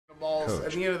balls. Coach,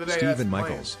 At the end of the day, Stephen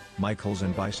that's Michaels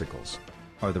and bicycles.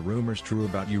 Are the rumors true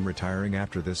about you retiring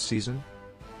after this season?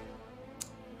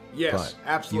 Yes, But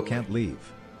absolutely. you can't leave.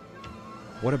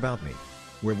 What about me?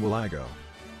 Where will I go?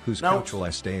 Whose No. couch will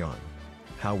I stay on?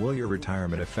 How will your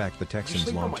retirement affect the Texans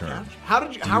sleep on long my term? couch? How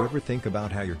did you? Do you ever think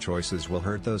about how your choices will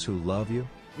hurt those who love you?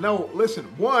 No, listen.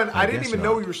 One, I didn't guess even not.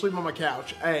 know you were sleeping on my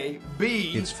couch. A,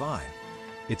 B. It's fine.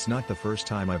 It's not the first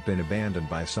time I've been abandoned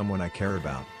by someone I care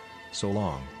about. So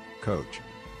long, Coach.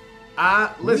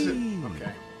 Listen. Whee!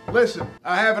 Okay. Listen,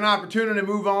 I have an opportunity to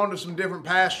move on to some different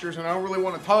pastures, and I don't really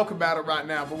want to talk about it right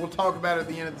now, but we'll talk about it at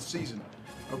the end of the season.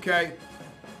 Okay?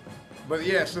 But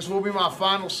yes, this will be my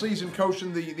final season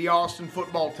coaching the Austin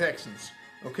football Texans.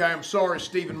 Okay, I'm sorry,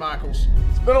 Stephen Michaels.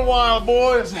 It's been a while,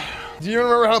 boys. Do you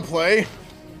remember how to play?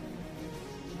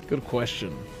 Good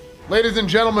question. Ladies and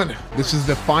gentlemen, this is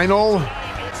the final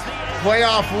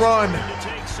playoff run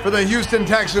for the Houston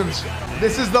Texans.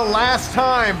 This is the last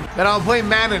time that I'll play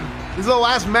Madden. This is the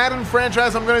last Madden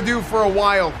franchise I'm gonna do for a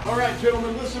while. All right,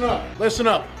 gentlemen, listen up. Listen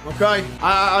up, okay?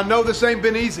 I know this ain't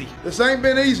been easy. This ain't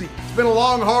been easy. It's been a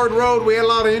long, hard road. We had a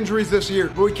lot of injuries this year,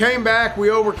 but we came back, we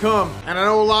overcome. And I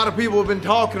know a lot of people have been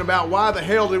talking about why the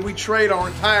hell did we trade our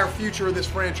entire future of this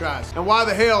franchise? And why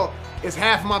the hell is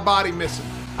half my body missing?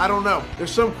 I don't know.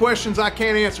 There's some questions I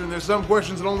can't answer, and there's some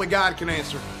questions that only God can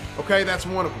answer. Okay, that's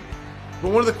one of them.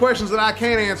 But one of the questions that I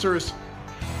can't answer is,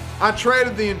 I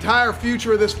traded the entire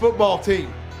future of this football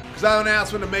team because I have an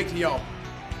announcement to make to y'all.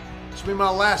 This will be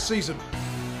my last season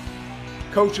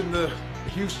coaching the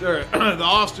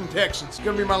Austin Texans. It's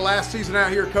gonna be my last season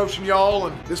out here coaching y'all,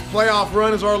 and this playoff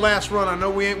run is our last run. I know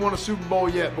we ain't won a Super Bowl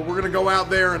yet, but we're gonna go out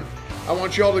there and I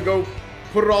want y'all to go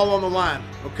put it all on the line.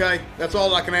 Okay, that's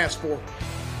all I can ask for.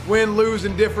 Win, lose,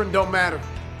 indifferent, don't matter.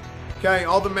 Okay,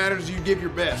 all that matters is you give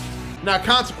your best. Now,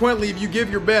 consequently, if you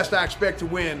give your best, I expect to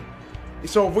win.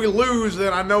 So if we lose,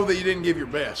 then I know that you didn't give your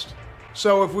best.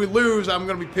 So if we lose, I'm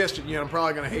going to be pissed at you, and I'm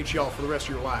probably going to hate y'all for the rest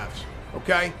of your lives.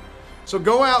 Okay? So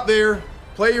go out there,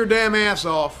 play your damn ass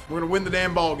off. We're going to win the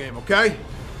damn ball game, okay?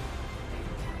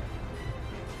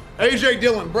 AJ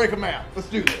Dillon, break them out. Let's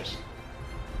do this.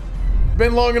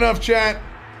 Been long enough, chat.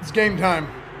 It's game time.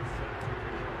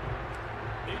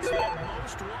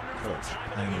 Coach,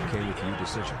 I am okay with your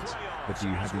decisions, but do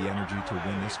you have the energy to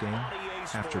win this game?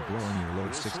 After blowing your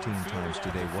load 16 times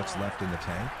today, what's left in the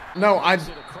tank? No,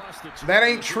 that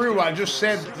ain't true. I just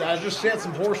said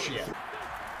some horse shit.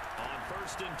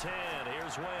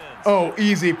 Oh,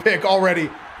 easy pick already.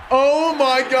 Oh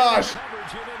my gosh.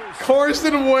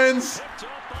 Carson Wentz.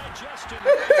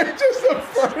 Just the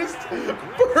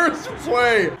first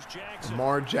play.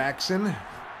 Lamar Jackson.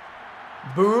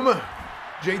 Boom.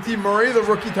 JT Murray, the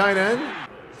rookie tight end.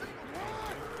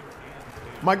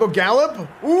 Michael Gallup.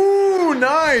 Ooh,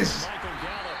 nice.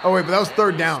 Oh, wait, but that was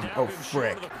third down. Oh,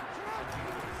 frick.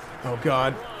 Oh,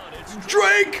 God.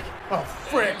 Drake. Oh,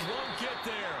 frick.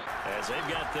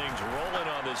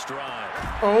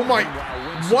 Oh, my.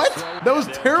 What? That was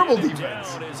terrible defense.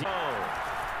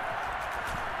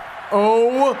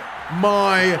 Oh,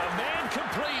 my. Man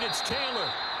complete, it's Taylor.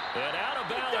 And out of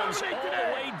bounds all the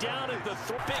way down at the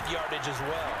big yardage as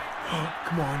well.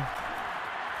 Come on.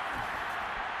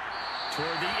 Toward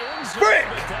the end zone, Frick!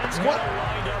 but that's What? gonna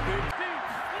wind up in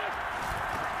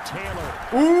Taylor.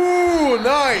 Ooh,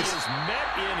 nice. Is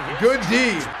met in his Good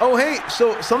D. Oh, hey,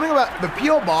 so something about the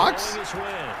P.O. box. his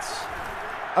wins.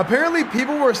 Apparently,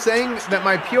 people were saying that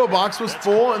my P.O. box was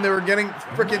full and they were getting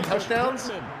freaking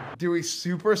touchdowns. Do we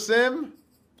super sim?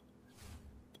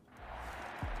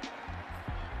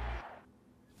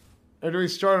 Or do we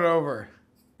start it over?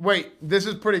 Wait, this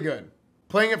is pretty good.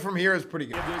 Playing it from here is pretty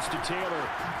good. Give this to Taylor.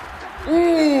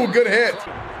 Ooh, good hit.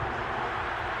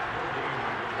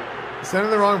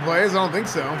 Sending the wrong plays? I don't think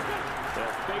so. They'll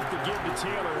fake the give to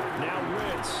Taylor. Now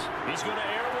Wentz. He's going to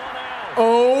air one out.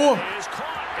 Oh. He is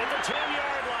caught at the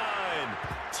 10-yard line.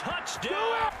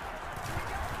 Touchdown.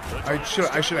 I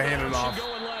should have handed it off.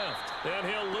 Going left. And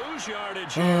he'll lose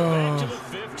yardage here. Back to the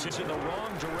 50. It's in the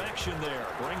wrong direction there.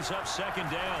 Brings up second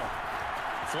down.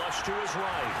 Flush to his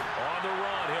right. On the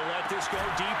run. He'll let this go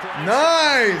deep right.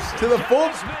 Nice. To the full.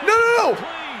 No.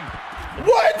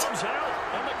 What?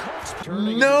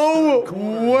 No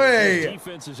way.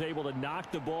 Defense is able to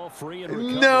knock the ball free and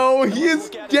recover. No, he is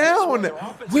down.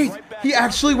 Wait, he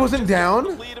actually wasn't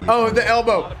down? Oh, the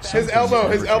elbow. His elbow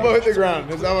hit the ground.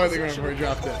 His elbow hit the ground before he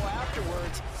dropped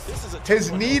it.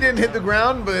 His knee didn't hit the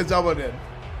ground, but his elbow did.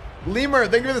 Lemur,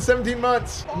 thank you for the 17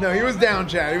 months. No, he was down,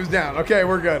 Chad. He was down. Okay,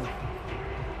 we're good.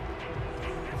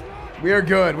 We are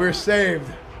good. We're saved.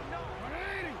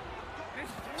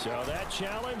 So that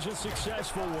challenge, a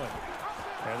successful one.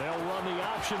 And they'll run the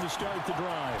option to start the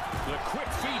drive. The quick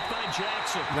feet by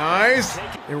Jackson. Nice.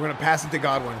 And we're going to pass it to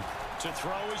Godwin. To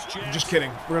throw is Jackson. Just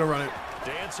kidding. We're going to run it.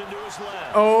 Dancing to his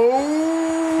left.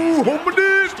 Oh, home it.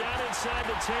 Down inside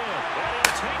the 10. And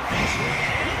he'll take this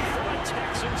for the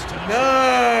Texans touchdown.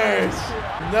 Nice.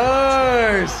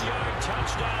 Nice.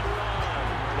 Touchdown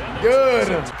run. Good.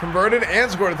 Converted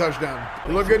and scored a touchdown.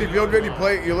 You look good, you feel good, you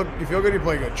play, you feel good, you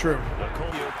play good. True.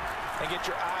 And get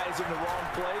your eyes in the wrong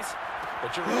place.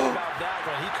 But you're right about that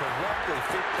when he correctly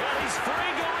fit. And he's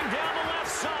free going down the left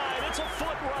side. It's a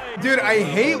foot race. Dude, I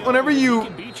hate whenever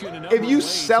if you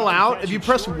sell out, if you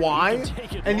press Y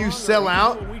and you sell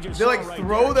out, they like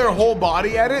throw their whole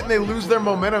body at it and they lose their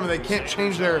momentum and they can't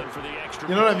change their,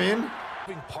 you know what I mean?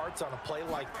 Parts on a play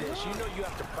like this, you know you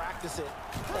have to practice it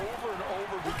over and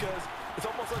over because it's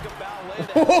almost like a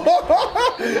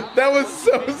ballet. That was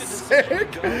so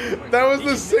sick. That was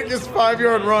the sickest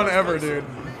 5-yard run ever, dude.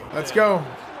 Let's go.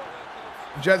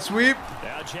 Jet sweep.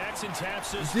 Now Jackson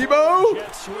taps his Debo.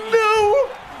 No.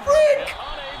 Frick.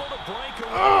 Unable to break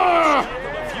away.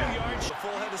 A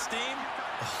full head of steam.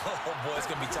 Oh boy, it's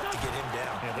gonna be tough to get him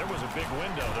down. Yeah, there was a big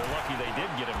window. They're lucky they did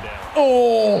get him down.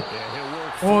 Oh.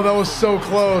 Yeah, oh, that was so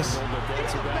close.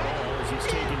 That's about all as he's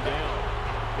taken down.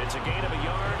 It's a gain of a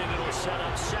yard, and it'll set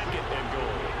up second and goal.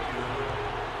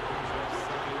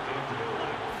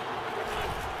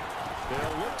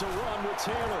 They'll look to run with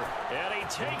Taylor, and he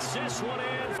takes this one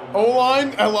in.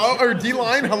 O-line, hello, or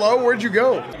D-line, hello, where'd you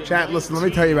go? Chat, listen, let me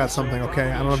tell you about something,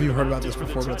 okay? I don't know if you've heard about this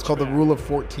before, but it's called the Rule of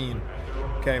 14.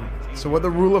 Okay, so what the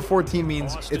Rule of 14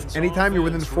 means, it's anytime you're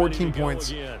within 14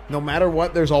 points, no matter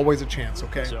what, there's always a chance,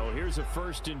 okay?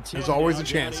 There's always a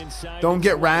chance. Don't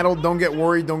get rattled, don't get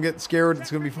worried, don't get scared, it's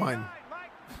going to be fine.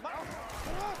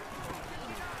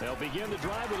 They'll begin the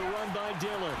drive with a run by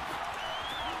Dillon.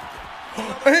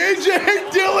 A.J.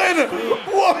 Dillon!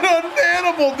 What an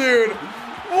animal, dude!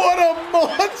 What a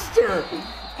monster!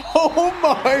 Oh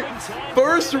my!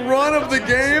 First run of the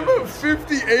game,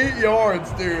 58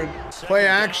 yards, dude. Play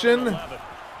action. Let's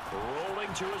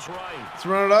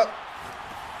run it up.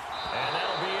 And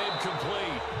that'll be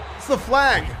incomplete. It's the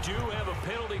flag. We do have a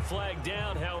penalty flag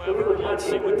down, however. Let's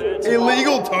see what that's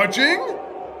Illegal touching?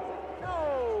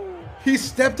 He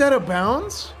stepped out of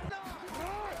bounds?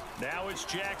 Now it's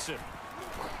Jackson.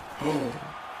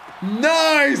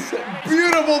 Nice!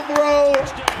 Beautiful throw!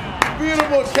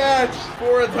 Beautiful catch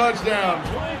for a touchdown.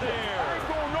 Play there.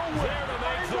 There to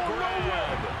make the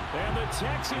grab. And the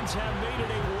Texans have made it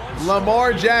a one.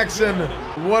 Lamar Jackson,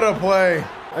 what a play.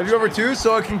 I do over 2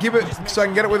 so I can keep it, so I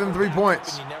can get it within 3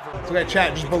 points. It's okay,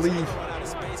 chat, just believe.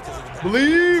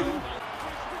 Believe!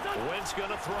 Wentz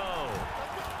gonna throw.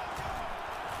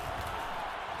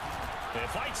 It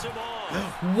fights him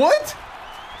off. What?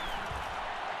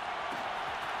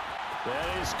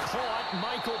 That is caught.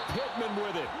 Michael Pittman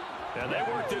with it. And they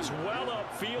work this well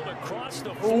upfield across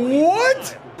the 45.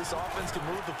 What? This offense can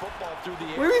move the football through the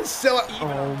air. What do you mean sell it?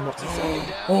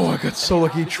 Oh, I got so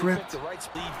lucky he tripped.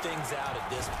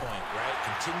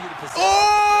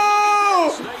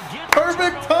 Oh!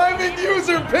 Perfect timing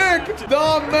user pick.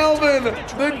 Dom Melvin,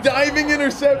 the diving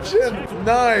interception.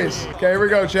 Nice. Okay, here we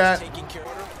go, chat.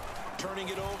 Turning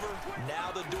it over.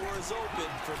 Now the door is open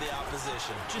for the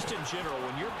opposition. Just in general,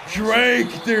 when you're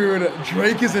Drake, dude.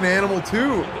 Drake is an animal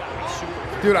too.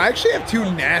 Dude, I actually have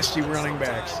 2 nasty running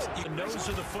backs. the nose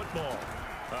of the football.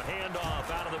 A handoff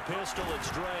out of the pistol.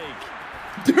 It's Drake.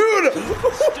 Dude!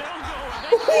 Still going.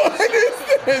 What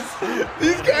is this?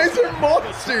 These guys are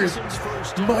monsters.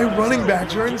 My running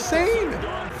backs are insane.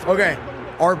 Okay,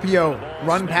 RPO,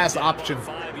 run pass option.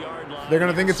 They're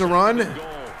going to think it's a run?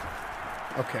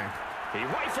 Okay. He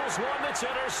rifles one that's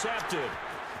intercepted.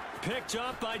 Picked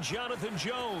up by Jonathan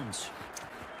Jones.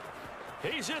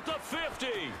 He's at the 50,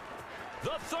 the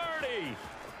 30,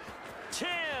 10,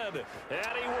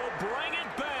 and he will bring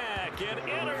it back. An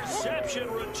interception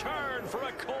return for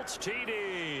a Colts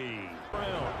TD.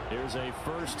 Here's a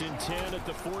 1st and 10 at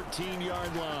the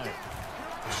 14-yard line.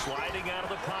 Sliding out of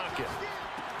the pocket.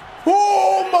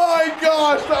 Oh my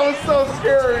gosh, that was so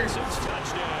scary.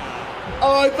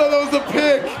 Oh, I thought that was a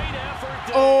pick.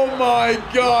 Oh my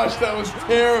gosh, that was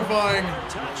terrifying.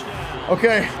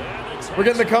 Okay, we're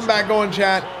getting the comeback going,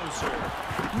 chat.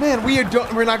 Man,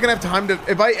 we're not gonna have time to.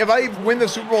 If I win the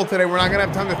Super Bowl today, we're not gonna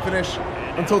have time to finish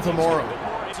until tomorrow.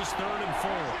 It's 3rd and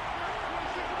 4.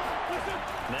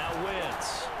 Now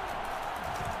Wentz.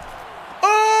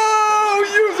 Oh,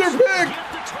 user pick.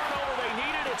 Get the turnover they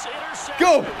needed. It's intercepted.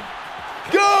 Go,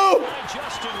 go. By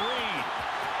Justin Reed.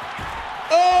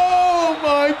 Oh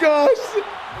my gosh.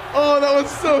 Oh, that was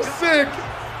so sick.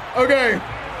 Okay.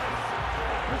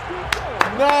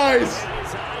 Nice.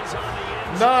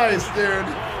 Nice, dude.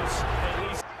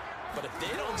 But if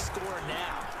they don't score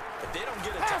now, if they don't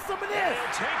get a Have some of this.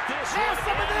 Have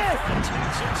some of this.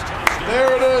 There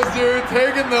it is, dude.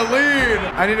 Taking the lead.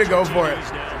 I need to go for it.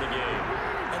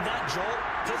 and that jolt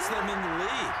puts them in the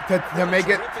lead. To make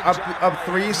it up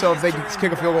 3, so if they can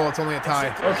kick a field goal, it's only a tie.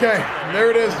 Okay,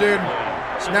 there it is, dude.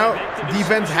 Now,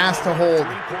 defense has to hold.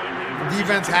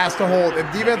 Defense has to hold.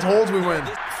 If defense holds, we win.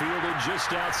 Fielded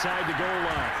just outside the goal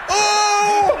line.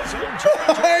 Oh!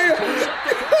 My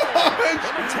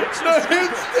gosh! The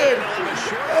hit stick!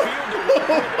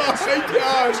 Oh my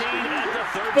gosh!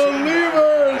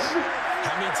 Believers!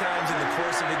 How many times in the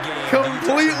course of the game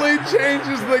Completely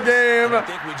changes the game. I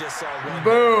think we just saw one.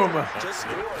 Boom. Just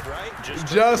scored, right?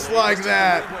 Just like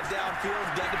that. Went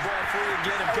downfield, got the ball free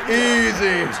again, and picked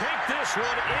Easy. Take this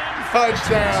one in.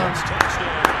 Touchdown.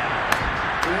 Touchdown.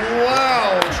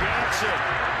 Wow. Jackson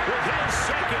with his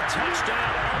second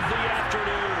touchdown of the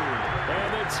afternoon.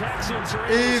 And the Texans are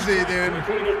Easy, dude.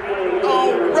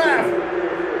 Oh, ref.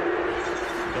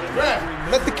 Ref.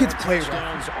 Let the kids play, ref.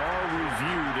 Touchdowns are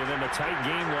reviewed, and in a tight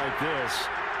game like this,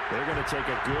 they're going to take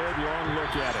a good long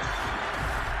look at it.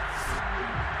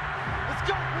 Let's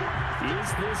go.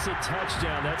 Is this a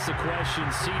touchdown? That's the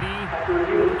question. CD, what are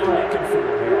they looking for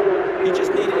here? He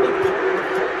just needed any part of the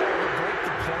football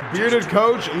to break the play. Bearded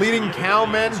coach leading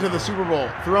cowmen to the Super Bowl.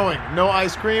 Throwing. No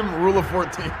ice cream. Rule of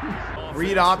 14.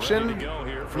 Read option.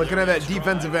 Looking at that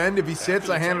defensive end. If he sits,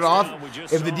 I hand it off.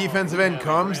 If the defensive end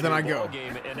comes, then I go.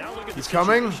 He's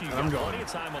coming, and I'm going.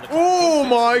 Oh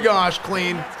my gosh,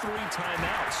 clean.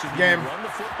 Game.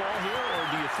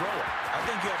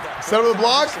 Set up the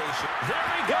block. There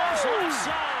he goes, left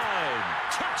side.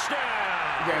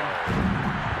 Touchdown. Game.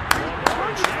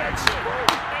 Jackson,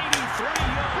 83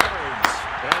 yards.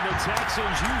 And the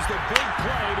Texans use the big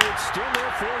play to extend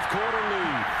their fourth quarter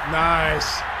lead.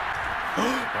 Nice.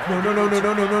 No, no, no, no,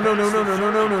 no, no, no, no, no, no, no,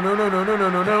 no, no, no, no, no, no, no,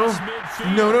 no, no.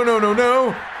 No, no, no, no,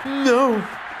 no. No.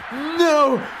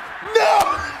 No. No.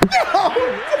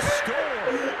 Will score.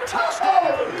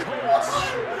 Touchdown, Colts.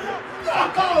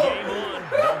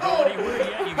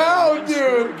 How,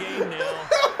 dude?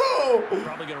 No.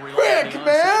 Quick,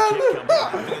 man.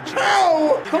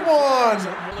 How? Come on.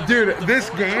 Dude, this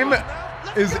game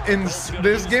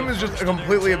is just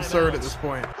completely absurd at this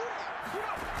point.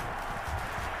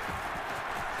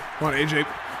 Come on, AJ.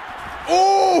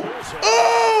 Oh!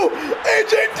 Oh!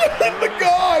 AJ did the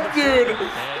god, dude!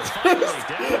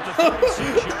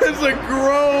 There's a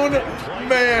grown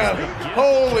man.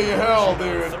 Holy hell,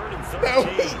 dude. That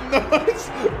was nuts.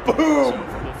 Boom.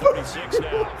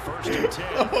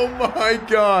 Oh my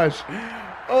gosh.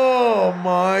 Oh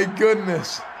my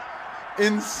goodness.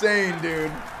 Insane,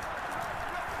 dude.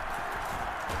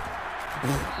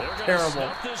 Terrible.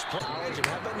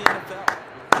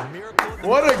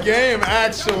 What a game,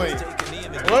 actually.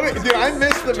 Dude, I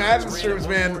missed the Madden streams,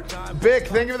 man. Vic,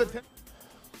 thank you for the...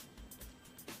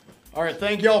 All right,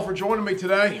 thank y'all for joining me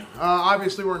today.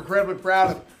 Obviously, we're incredibly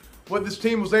proud of what this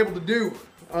team was able to do.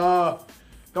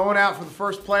 Going out for the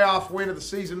first playoff win of the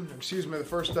season. Excuse me, the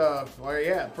first,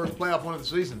 first playoff win of the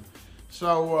season.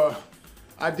 So,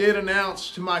 I did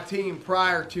announce to my team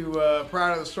prior to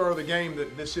the start of the game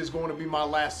that this is going to be my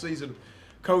last season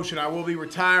coaching. I will be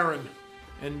retiring.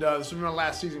 And this will be my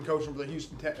last season coaching for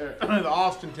the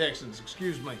Austin Texans.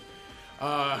 Excuse me.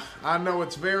 I know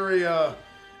it's a very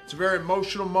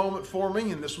emotional moment for me,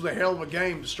 and this was a hell of a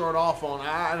game to start off on.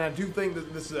 And I do think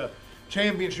that this is a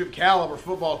championship caliber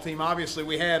football team. Obviously,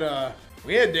 we had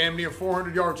damn near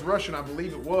 400 yards rushing, I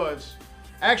believe it was.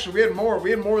 Actually, we had more.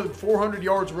 We had more than 400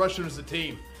 yards rushing as a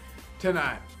team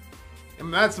tonight.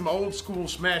 And that's some old school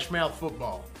smash mouth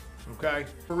football. Okay,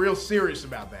 we're real serious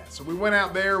about that. So we went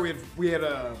out there. We had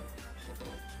a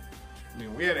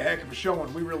heck of a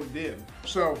showing. We really did.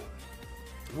 So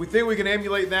we think we can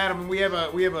emulate that. I mean, we have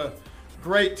a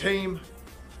great team.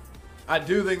 I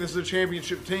do think this is a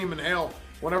championship team. And hell,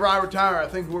 whenever I retire, I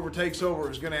think whoever takes over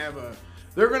is going to have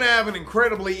they're going to have an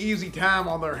incredibly easy time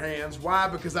on their hands. Why?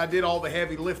 Because I did all the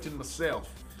heavy lifting myself.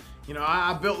 You know,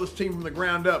 I built this team from the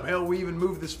ground up. Hell, we even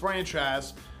moved this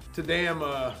franchise to damn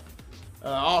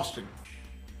Austin.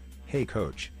 Hey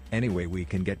coach, any way we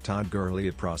can get Todd Gurley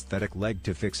a prosthetic leg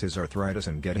to fix his arthritis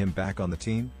and get him back on the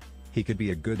team? He could be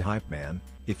a good hype man,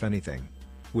 if anything.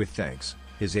 With thanks,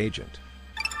 his agent.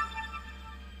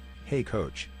 Hey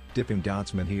coach, Dipping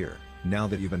Dotsman here. Now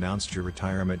that you've announced your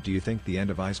retirement, do you think the end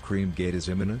of Ice Cream Gate is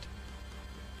imminent?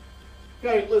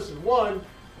 Okay, listen, one,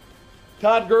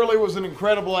 Todd Gurley was an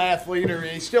incredible athlete, or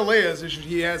he still is. It's just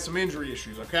he has some injury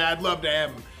issues, okay? I'd love to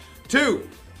have him. Two,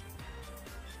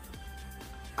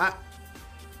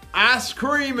 ice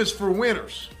cream is for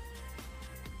winners.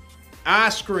 I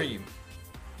scream.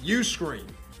 You scream.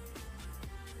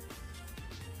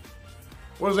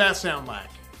 What does that sound like?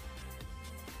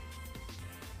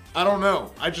 I don't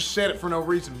know. I just said it for no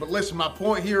reason. But listen, my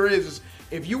point here is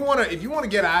if you wanna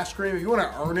get ice cream, if you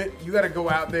wanna earn it, you gotta go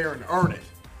out there and earn it.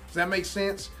 Does that make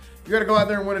sense? You gotta go out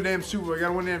there and win a damn Super Bowl. You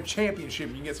gotta win a damn championship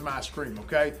and you can get some ice cream,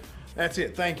 okay? That's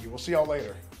it. Thank you. We'll see y'all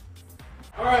later.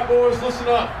 All right, boys, listen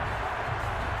up.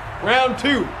 Round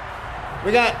 2.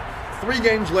 We got 3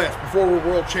 games left before we're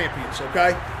world champions,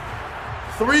 okay?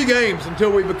 3 games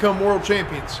until we become world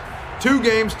champions. 2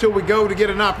 games till we go to get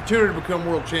an opportunity to become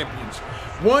world champions.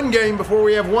 1 game before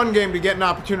we have 1 game to get an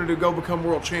opportunity to go become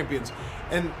world champions.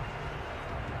 And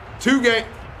 2 games.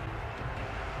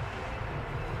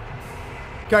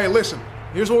 Okay, listen.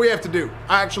 Here's what we have to do.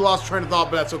 I actually lost train of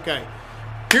thought, but that's okay.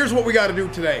 Here's what we got to do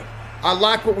today. I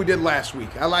like what we did last week.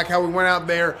 I like how we went out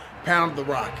there, pounded the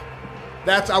rock.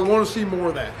 I want to see more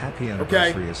of that. Happy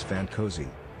anniversary, Esfand Cozy.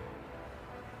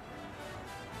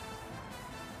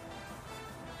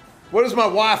 What is my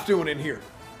wife doing in here?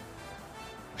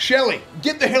 Shelly,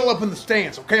 get the hell up in the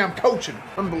stands, okay? I'm coaching.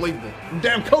 Unbelievable.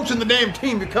 I'm coaching the damn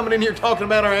team. You're coming in here talking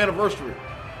about our anniversary.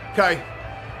 Okay?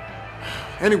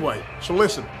 Anyway, so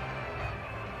listen.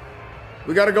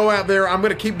 We got to go out there. I'm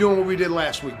going to keep doing what we did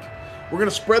last week. We're going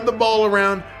to spread the ball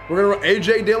around. We're going to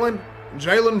A.J. Dillon,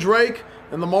 Jalen Drake,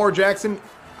 and Lamar Jackson.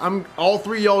 All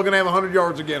 3 of y'all are going to have 100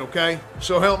 yards again, okay?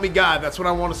 So help me God. That's what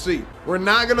I want to see. We're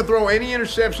not going to throw any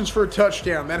interceptions for a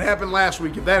touchdown. That happened last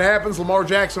week. If that happens, Lamar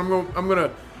Jackson, I'm going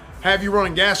to have you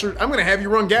running gassers. I'm going to have you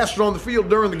run gassers on the field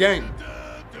during the game.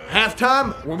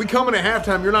 Halftime, when we come in at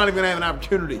halftime, you're not even going to have an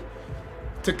opportunity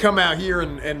to come out here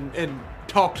and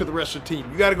talk to the rest of the team.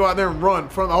 You got to go out there and run in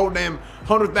front of the whole damn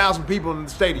 100,000 people in the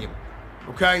stadium.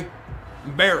 Okay?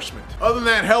 Embarrassment. Other than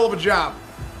that, hell of a job.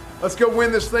 Let's go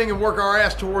win this thing and work our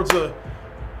ass towards a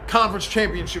conference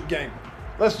championship game.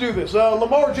 Let's do this.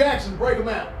 Lamar Jackson, break him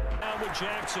out.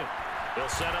 Jackson. He'll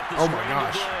set up the oh my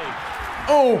gosh.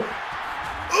 Oh.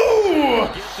 Ooh.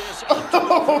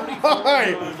 Oh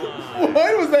my.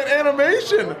 What was that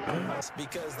animation?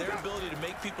 Because their ability to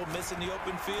make people miss in the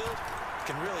open field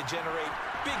can really generate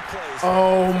big plays.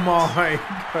 Oh my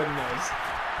goodness.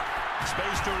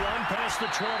 Space to run past the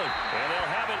 20. And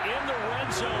they'll have it in the red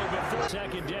zone before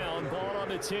 2nd down. Ball on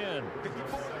the 10.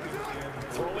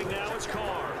 Throwing now is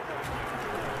Carr.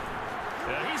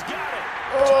 And he's got it.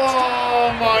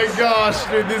 Oh my gosh,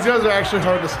 dude. These guys are actually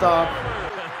hard to stop.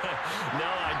 No,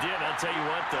 I did. I'll tell you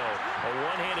what, though. A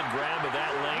one-handed grab of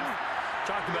that length.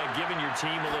 Talk about giving your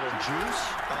team a little juice.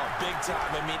 Oh, big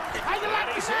time. I mean,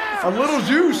 a little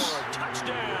juice.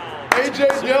 Touchdown. A.J.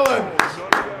 Dillon.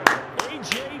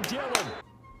 A.J. Dillon.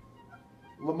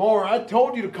 Lamar, I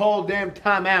told you to call a damn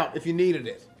timeout if you needed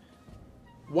it.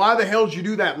 Why the hell did you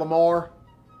do that, Lamar?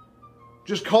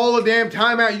 Just call a damn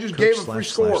timeout. You just gave him free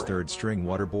score. Third string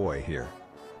water boy here.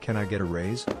 Can I get a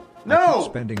raise? No. I keep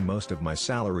spending most of my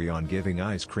salary on giving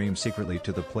ice cream secretly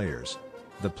to the players.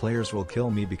 The players will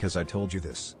kill me because I told you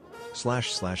this.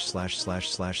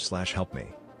 // help me.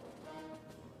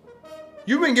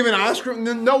 You've been giving ice cream.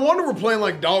 No wonder we're playing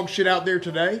like dog shit out there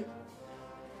today.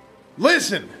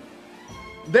 Listen,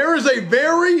 there is a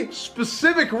very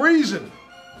specific reason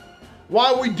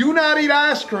why we do not eat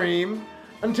ice cream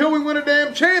until we win a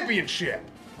damn championship.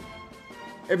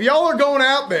 If y'all are going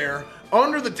out there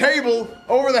under the table,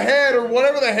 over the head, or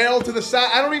whatever the hell to the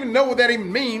side, I don't even know what that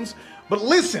even means, but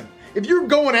listen, if you're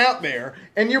going out there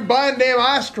and you're buying damn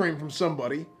ice cream from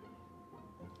somebody,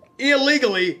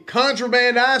 illegally,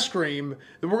 contraband ice cream,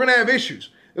 then we're going to have issues.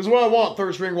 This is what I want,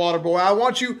 third string water boy. I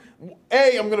want you,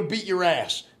 A, I'm going to beat your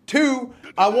ass. 2,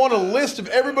 I want a list of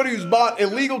everybody who's bought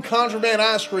illegal contraband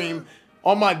ice cream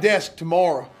on my desk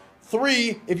tomorrow.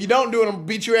 3, if you don't do it, I'm going to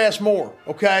beat your ass more,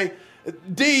 okay?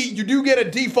 D, you do get a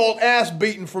default ass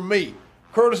beating from me,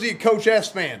 courtesy of Coach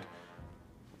Esfand.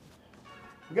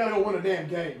 We got to go win a damn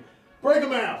game. Break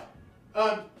them out.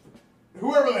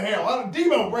 Whoever the hell.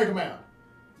 Debo, break them out.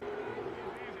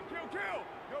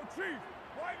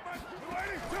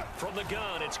 From the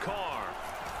gun, it's Carr.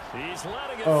 He's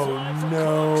letting it Oh, fly for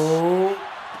no.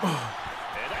 Cooks.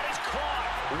 And that is caught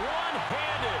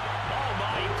one-handed. Oh, my,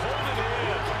 he pulled it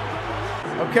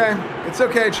in. Okay, it's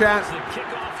okay, chat. The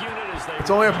kickoff unit as they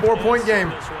It's only a 4-point game.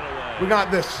 this one away. We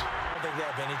got this. I don't think they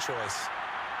have any choice.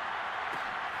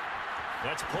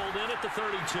 That's pulled in at the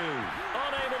 32.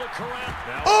 Unable to corral.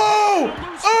 Now, Oh!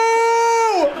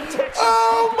 Oh!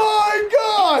 Oh my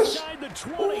gosh! inside the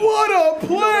 20. What a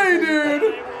play, dude!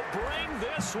 They will bring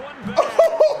this one back.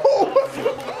 Oh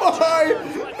my!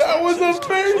 That was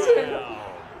amazing!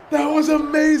 That was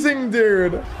amazing,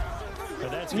 dude!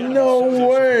 But that's gotta be No such a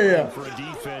way! for a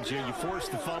defense. defense here. You force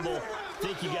the fumble,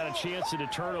 think you got a chance at a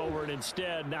turnover, and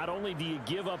instead, not only do you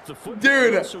give up the football,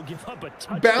 dude, you also give up a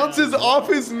touchdown. Bounces off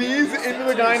his knees into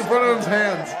the guy in front of his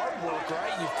hands. Hard work,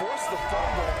 right? You force the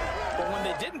fumble, but when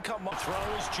they didn't come up,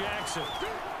 Throws Jackson.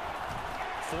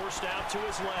 Forced out to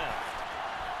his left.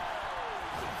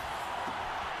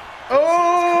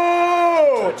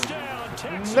 Oh! Touchdown,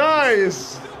 Texans.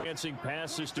 Nice! Advancing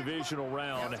past this divisional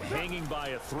round, hanging by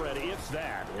a thread, if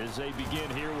that, as they begin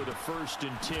here with a 1st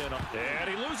and 10. And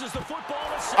he loses the football.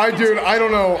 Dude, I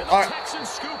don't know. The Texans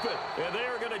scoop it. And they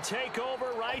are going to take over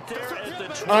right there at the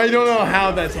 20. I don't know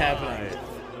how that's happening.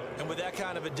 and with that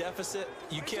kind of a deficit,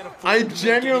 you can't afford I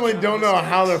genuinely don't know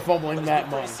how they're fumbling that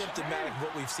Pretty much. symptomatic of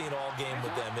what we've seen all game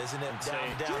with them, isn't it?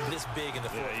 Down this big in the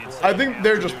fourth quarter. I think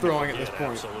they're just throwing at this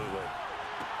point. Absolutely.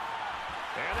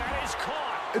 And that is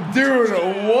caught. Dude,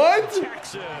 what?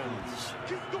 Texans.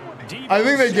 I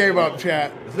think they gave up,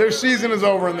 chat. Their season is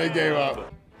over and they gave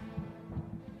up.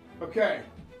 Okay.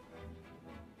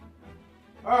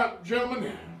 All right,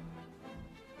 gentlemen.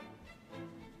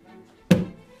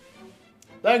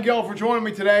 Thank you all for joining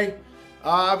me today.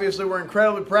 Obviously, we're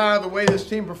incredibly proud of the way this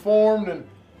team performed and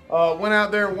went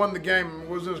out there and won the game. It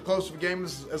wasn't as close of a game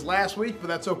as last week, but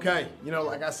that's okay. You know,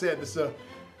 like I said, this is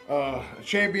a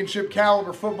championship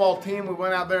caliber football team. We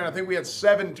went out there and I think we had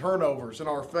 7 turnovers in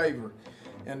our favor.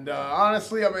 And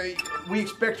honestly, I mean, we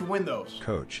expect to win those.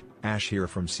 Coach, Ash here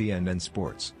from CNN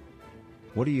Sports.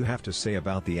 What do you have to say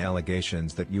about the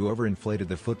allegations that you overinflated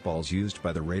the footballs used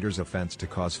by the Raiders offense to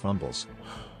cause fumbles?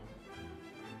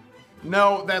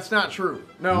 No, that's not true.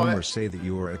 No. Rumors say that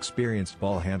you are an experienced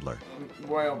ball handler.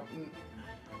 Well,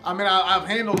 I mean, I've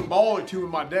handled a ball or two in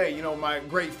my day. You know, my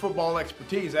great football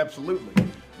expertise, absolutely.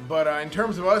 But in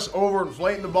terms of us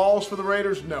overinflating the balls for the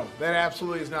Raiders, no, that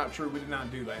absolutely is not true. We did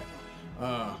not do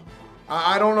that.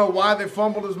 I don't know why they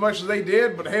fumbled as much as they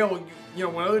did, but hell, you know,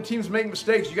 when other teams make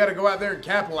mistakes, you got to go out there and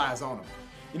capitalize on them.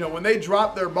 You know, when they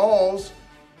drop their balls,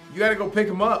 you got to go pick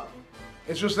them up.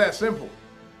 It's just that simple.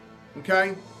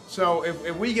 Okay? So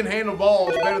if we can handle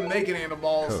balls better than they can handle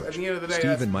balls, Coach, at the end of the day, Stephen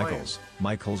that's the plan. Michaels,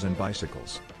 Michaels and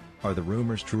Bicycles. Are the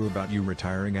rumors true about you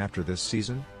retiring after this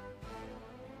season?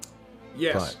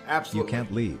 Yes, But absolutely. you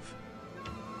can't leave.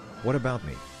 What about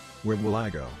me? Where will I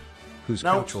go? Whose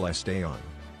No. couch will I stay on?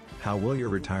 How will your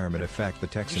retirement affect the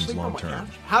Did you Texans sleep on long my term?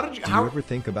 couch? How did you? Do you ever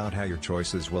think about how your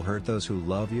choices will hurt those who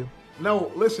love you?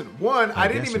 No, listen. One, I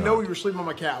didn't guess even know not. you were sleeping on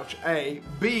my couch. A,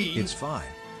 B. It's fine.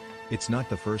 It's not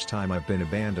the first time I've been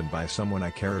abandoned by someone I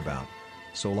care about.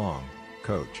 So long,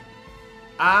 Coach.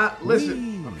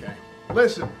 Listen. Whee! Okay.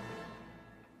 Listen.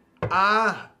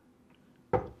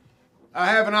 I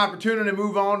have an opportunity to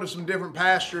move on to some different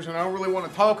pastures, and I don't really want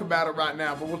to talk about it right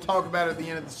now, but we'll talk about it at the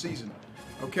end of the season.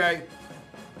 Okay?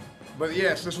 But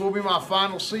yes, this will be my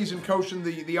final season coaching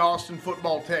the Austin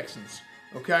Football Texans.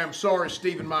 Okay? I'm sorry,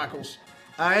 Stephen Michaels.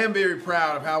 I am very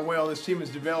proud of how well this team has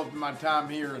developed in my time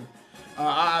here, and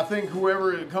I think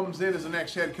whoever comes in as the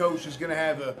next head coach is going to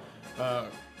have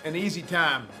an easy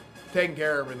time taking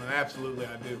care of everything. Absolutely,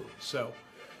 I do. So,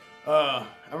 I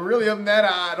mean, really, other than that,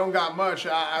 I don't got much.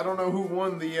 I don't know who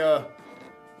won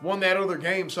that other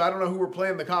game, so I don't know who we're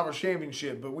playing the conference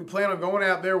championship. But we plan on going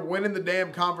out there, winning the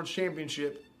damn conference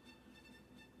championship,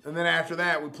 and then after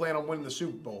that, we plan on winning the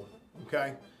Super Bowl.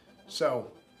 Okay,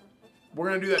 so we're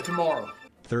gonna do that tomorrow.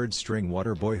 Third string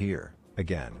water boy here,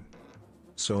 again.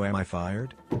 So am I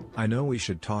fired? I know we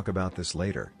should talk about this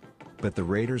later. But the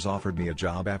Raiders offered me a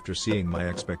job after seeing my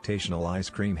expectational ice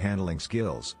cream handling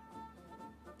skills.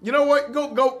 You know what?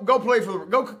 Go play for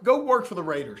go work for the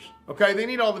Raiders. Okay, they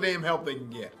need all the damn help they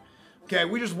can get. Okay,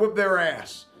 we just whip their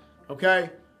ass. Okay,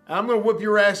 I'm gonna whip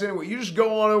your ass anyway. You just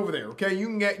go on over there. Okay, you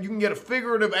can get a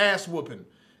figurative ass whooping,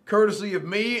 courtesy of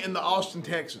me and the Austin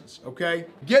Texans. Okay,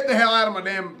 get the hell out of my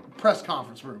damn press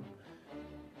conference room.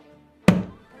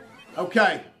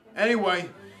 Okay. Anyway,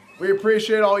 we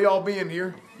appreciate all y'all being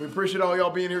here. We appreciate all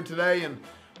y'all being here today, and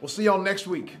we'll see y'all next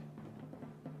week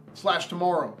 /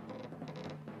 tomorrow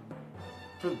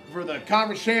for the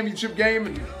conference championship game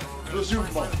and for the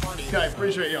Super Bowl. Okay,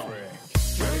 appreciate y'all.